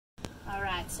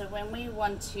Right, so when we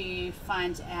want to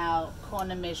find our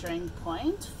corner measuring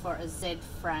point for a Z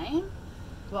frame,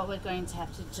 what we're going to have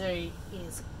to do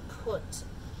is put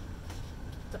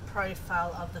the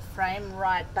profile of the frame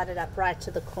butted up right to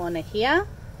the corner here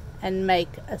and make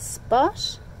a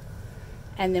spot,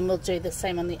 and then we'll do the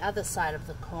same on the other side of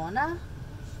the corner,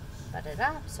 butt it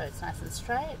up so it's nice and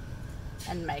straight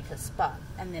and make a spot.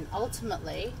 And then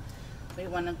ultimately we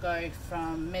want to go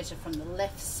measure from the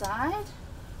left side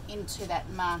into that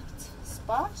marked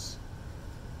spot,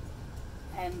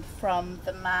 and from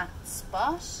the marked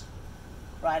spot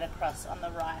right across on the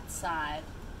right side.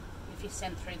 If you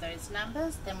send through those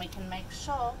numbers, then we can make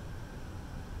sure,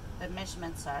 the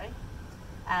measurement, sorry,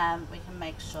 we can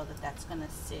make sure that that's going to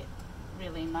sit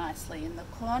really nicely in the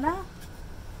corner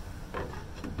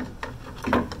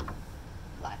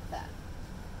like that.